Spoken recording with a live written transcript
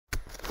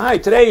Hi,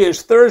 today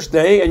is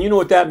Thursday, and you know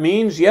what that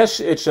means.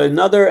 Yes, it's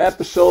another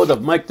episode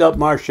of Mic'd Up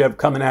Marshev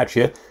coming at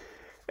you.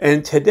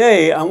 And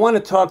today I want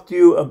to talk to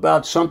you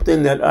about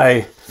something that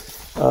I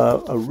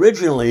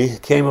originally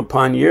came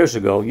upon years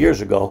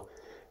ago,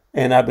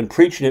 and I've been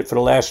preaching it for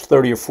the last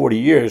 30 or 40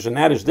 years, and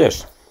that is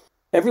this.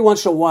 Every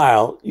once in a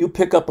while, you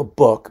pick up a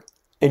book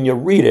and you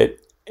read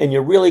it, and you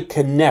really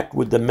connect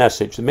with the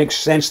message. It makes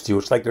sense to you.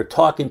 It's like they're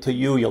talking to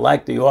you. You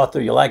like the author.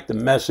 You like the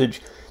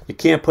message. You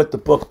can't put the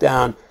book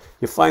down.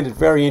 You find it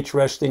very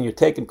interesting. You're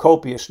taking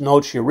copious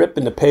notes. You're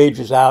ripping the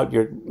pages out.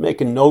 You're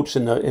making notes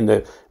in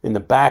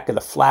the back of the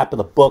flap of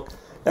the book.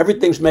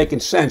 Everything's making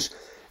sense.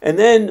 And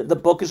then the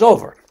book is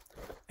over.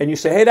 And you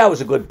say, hey, that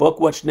was a good book.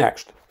 What's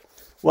next?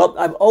 Well,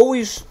 I've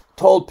always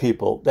told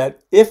people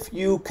that if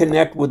you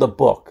connect with a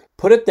book,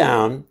 put it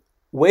down,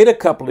 wait a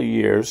couple of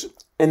years,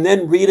 and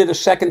then read it a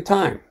second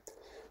time.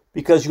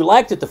 Because you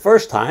liked it the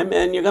first time,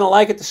 and you're going to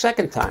like it the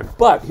second time.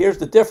 But here's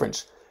the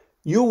difference.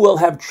 You will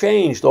have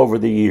changed over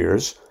the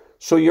years.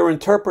 So your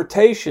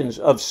interpretations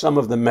of some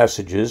of the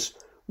messages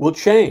will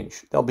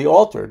change. They'll be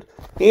altered.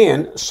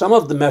 And some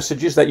of the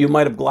messages that you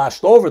might have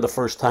glossed over the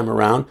first time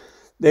around,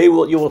 you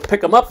will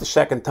pick them up the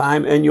second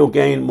time and you'll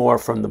gain more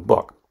from the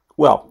book.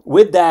 Well,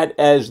 with that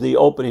as the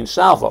opening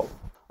salvo,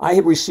 I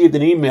had received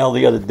an email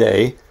the other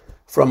day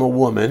from a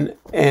woman,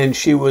 and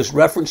she was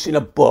referencing a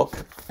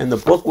book, and the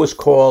book was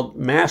called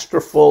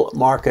Masterful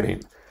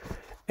Marketing.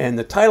 And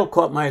the title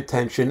caught my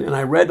attention, and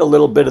I read a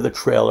little bit of the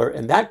trailer,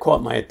 and that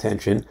caught my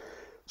attention.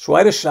 So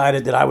I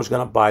decided that I was going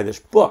to buy this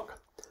book.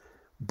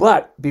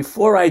 But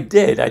before I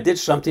did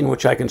something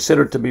which I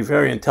consider to be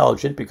very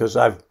intelligent, because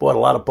I've bought a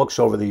lot of books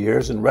over the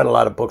years and read a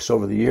lot of books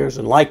over the years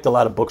and liked a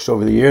lot of books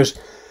over the years.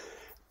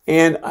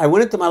 And I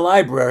went into my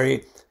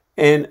library,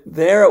 and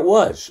there it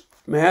was,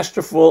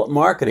 Masterful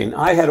Marketing.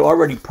 I had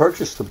already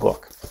purchased the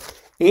book.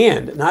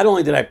 And not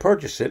only did I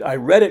purchase it, I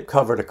read it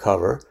cover to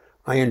cover.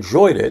 I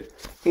enjoyed it.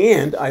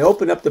 And I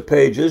opened up the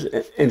pages,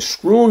 and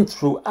strewn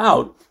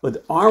throughout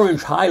with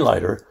orange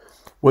highlighter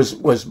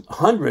was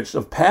hundreds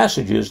of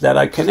passages that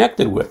I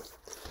connected with.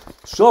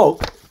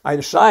 So I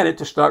decided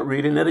to start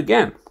reading it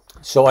again.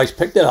 So I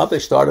picked it up. I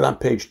started on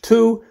page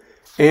 2,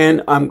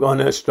 and I'm going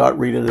to start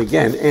reading it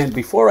again. And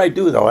before I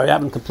do, though, I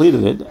haven't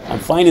completed it. I'm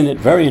finding it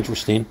very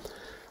interesting.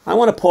 I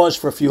want to pause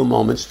for a few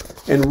moments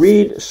and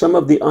read some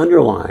of the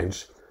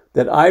underlines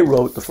that I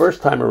wrote the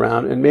first time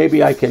around, and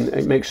maybe I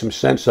can make some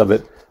sense of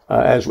it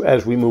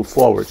as we move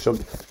forward. So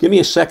give me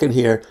a second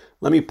here.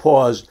 Let me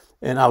pause,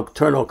 and I'll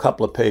turn to a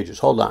couple of pages.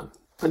 Hold on.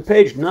 On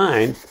page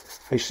 9,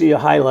 I see a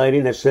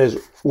highlighting that says,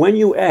 when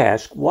you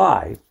ask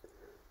why,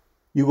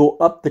 you go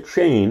up the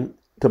chain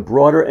to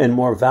broader and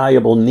more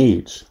valuable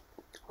needs.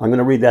 I'm going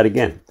to read that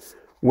again.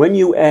 When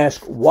you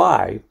ask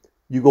why,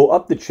 you go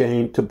up the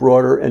chain to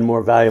broader and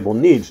more valuable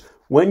needs.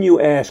 When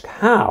you ask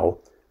how,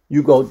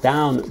 you go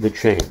down the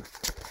chain.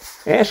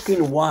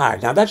 Asking why.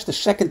 Now, that's the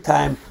second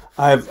time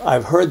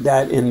I've heard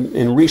that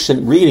in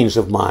recent readings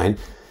of mine.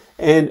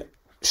 And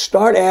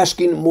start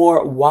asking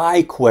more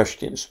why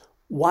questions.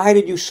 Why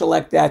did you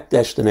select that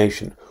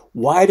destination?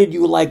 Why did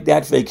you like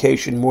that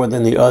vacation more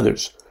than the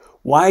others?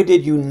 Why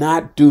did you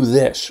not do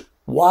this?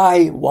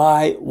 Why?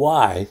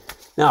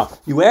 Now,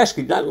 you ask,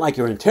 not like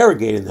you're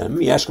interrogating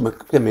them. You ask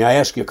them, may I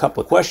ask you a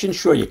couple of questions?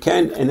 Sure, you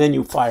can, and then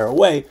you fire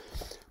away.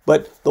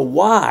 But the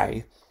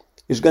why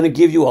is going to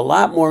give you a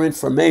lot more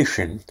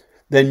information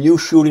than you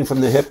shooting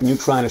from the hip and you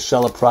trying to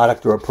sell a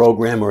product or a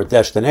program or a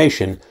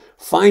destination.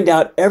 Find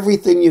out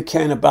everything you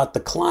can about the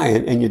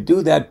client, and you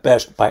do that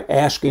best by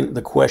asking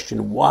the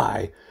question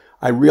why.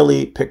 I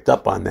really picked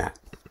up on that.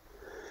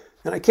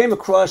 And I came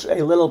across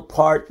a little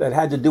part that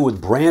had to do with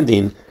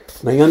branding,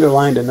 and I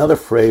underlined another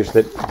phrase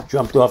that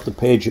jumped off the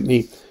page at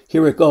me.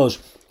 Here it goes.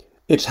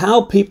 It's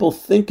how people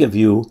think of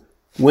you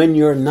when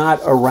you're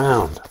not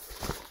around.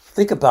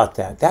 Think about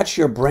that. That's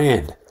your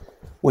brand.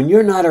 When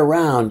you're not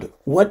around,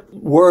 what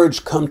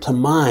words come to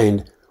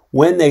mind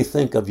when they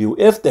think of you,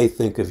 if they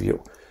think of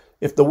you?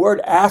 If the word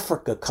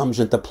Africa comes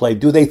into play,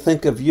 do they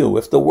think of you?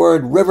 If the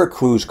word river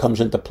cruise comes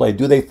into play,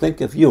 do they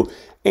think of you?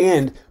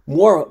 And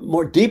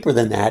more deeper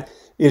than that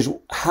is,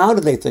 how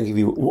do they think of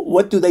you?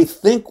 What do they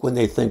think when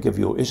they think of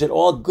you? Is it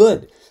all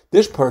good?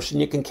 This person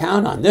you can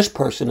count on. This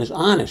person is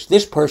honest.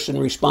 This person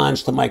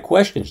responds to my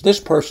questions. This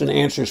person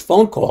answers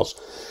phone calls.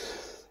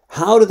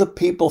 How do the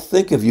people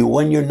think of you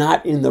when you're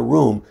not in the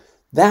room?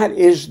 That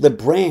is the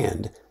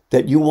brand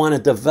that you want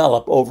to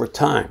develop over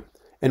time.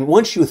 And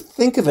once you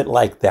think of it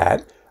like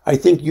that, I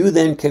think you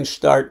then can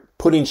start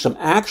putting some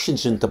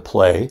actions into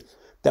play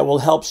that will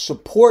help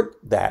support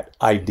that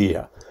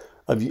idea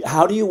of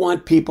how do you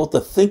want people to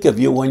think of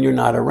you when you're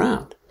not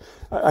around.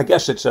 I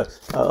guess it's a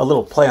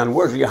little play on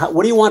words.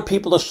 What do you want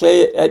people to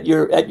say at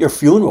your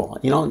funeral?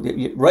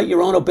 You write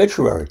your own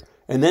obituary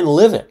and then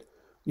live it.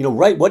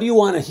 Write what do you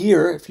want to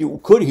hear, if you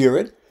could hear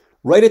it,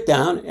 write it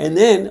down, and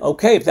then,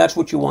 okay, if that's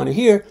what you want to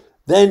hear,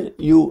 then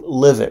you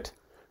live it.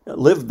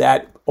 Live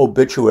that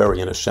obituary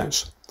in a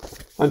sense.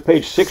 On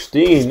page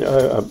 16,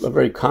 a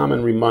very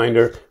common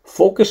reminder,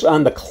 focus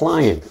on the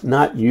client,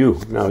 not you.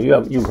 Now,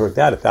 you've heard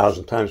that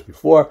 1,000 times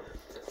before.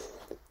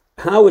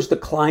 how is the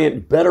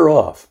client better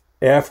off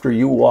after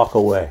you walk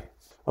away?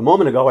 A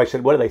moment ago, I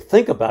said, what do they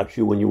think about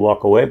you when you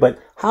walk away? But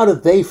how do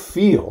they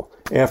feel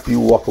after you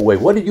walk away?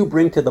 What did you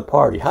bring to the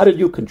party? How did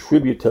you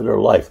contribute to their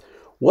life?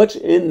 What's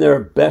in their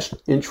best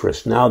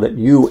interest now that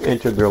you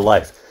entered their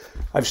life?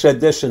 I've said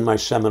this in my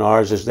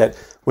seminars, is that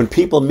when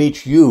people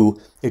meet you,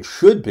 it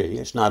should be,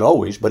 it's not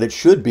always, but it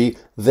should be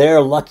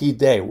their lucky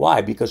day.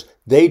 Why? Because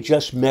they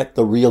just met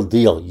the real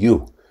deal,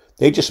 you.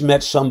 They just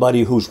met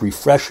somebody who's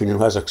refreshing and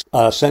who has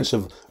a sense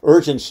of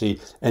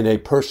urgency and a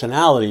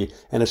personality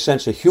and a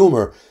sense of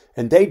humor,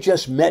 and they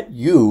just met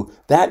you.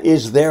 That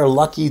is their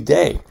lucky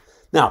day.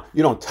 Now,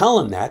 you don't tell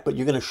them that, but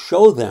you're going to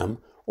show them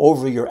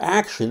over your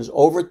actions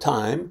over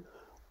time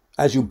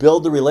as you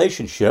build the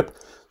relationship,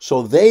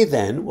 so they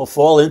then will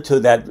fall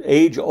into that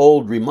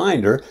age-old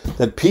reminder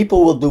that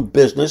people will do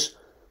business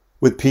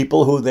with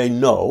people who they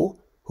know,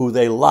 who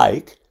they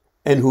like,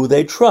 and who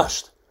they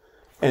trust.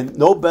 And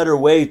no better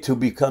way to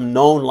become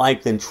known,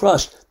 liked, and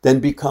trust than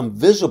become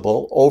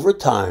visible over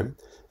time.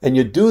 And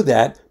you do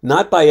that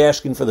not by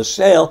asking for the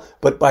sale,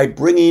 but by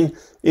bringing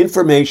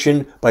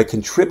information, by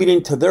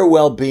contributing to their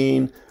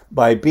well-being,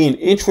 by being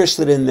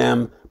interested in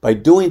them, by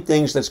doing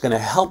things that's going to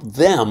help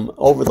them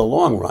over the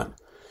long run.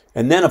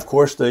 And then, of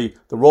course, the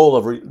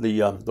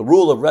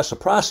rule of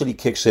reciprocity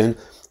kicks in.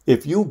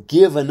 If you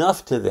give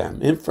enough to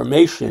them,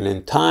 information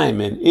and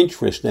time and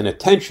interest and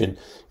attention,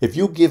 if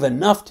you give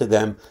enough to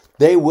them,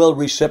 they will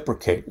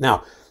reciprocate.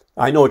 Now,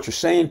 I know what you're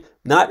saying.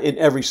 Not in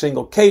every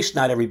single case.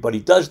 Not everybody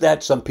does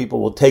that. Some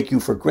people will take you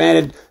for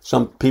granted.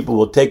 Some people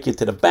will take you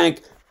to the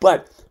bank.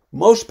 But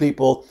most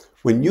people,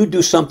 when you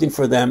do something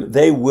for them,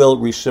 they will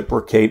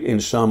reciprocate in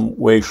some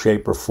way,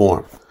 shape, or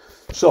form.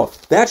 So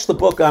that's the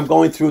book I'm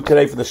going through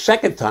today for the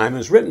second time.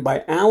 It's written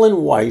by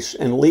Alan Weiss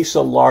and Lisa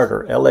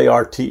Larter,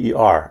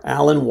 Larter.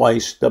 Alan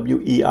Weiss,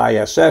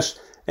 Weiss,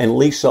 and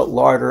Lisa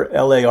Larter,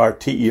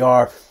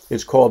 Larter.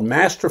 It's called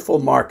Masterful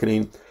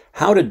Marketing: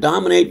 How to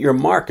Dominate Your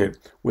Market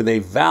with a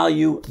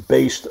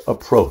Value-Based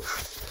Approach.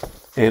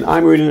 And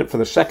I'm reading it for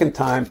the second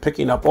time,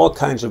 picking up all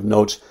kinds of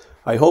notes.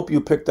 I hope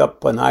you picked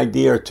up an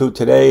idea or two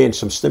today and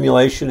some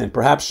stimulation and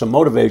perhaps some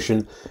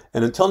motivation.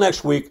 And until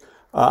next week,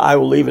 I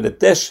will leave it at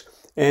this.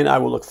 And I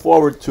will look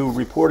forward to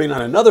reporting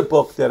on another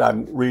book that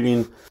I'm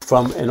reading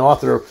from an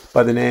author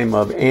by the name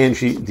of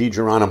Angie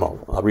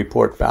DiGeronimo. I'll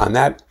report on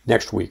that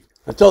next week.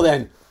 Until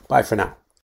then, bye for now.